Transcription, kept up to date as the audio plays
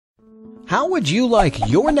How would you like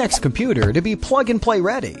your next computer to be plug-and-play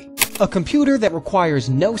ready? A computer that requires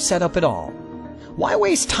no setup at all. Why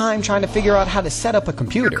waste time trying to figure out how to set up a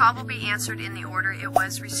computer? Your call will be answered in the order it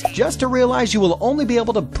was received. Just to realize you will only be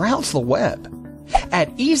able to browse the web.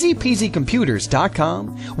 At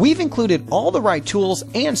easypeasycomputers.com, we've included all the right tools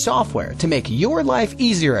and software to make your life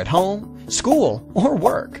easier at home, school, or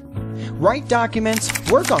work. Write documents,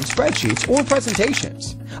 work on spreadsheets or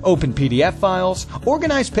presentations, open PDF files,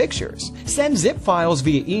 organize pictures, send zip files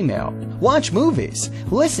via email, watch movies,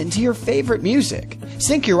 listen to your favorite music,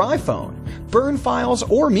 sync your iPhone, burn files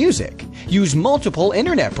or music, use multiple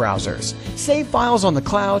internet browsers, save files on the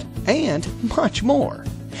cloud, and much more.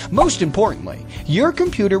 Most importantly, your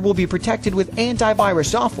computer will be protected with antivirus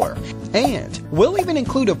software, and we'll even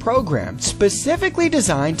include a program specifically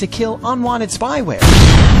designed to kill unwanted spyware.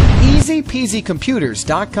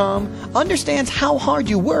 EasyPeasyComputers.com understands how hard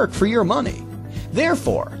you work for your money.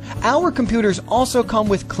 Therefore, our computers also come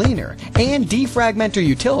with cleaner and defragmenter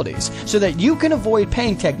utilities so that you can avoid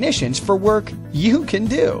paying technicians for work you can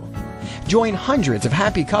do. Join hundreds of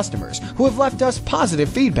happy customers who have left us positive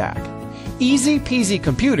feedback.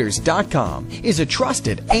 EasyPeasyComputers.com is a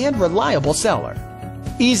trusted and reliable seller.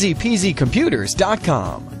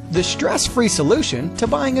 EasyPeasyComputers.com, the stress-free solution to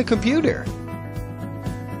buying a computer.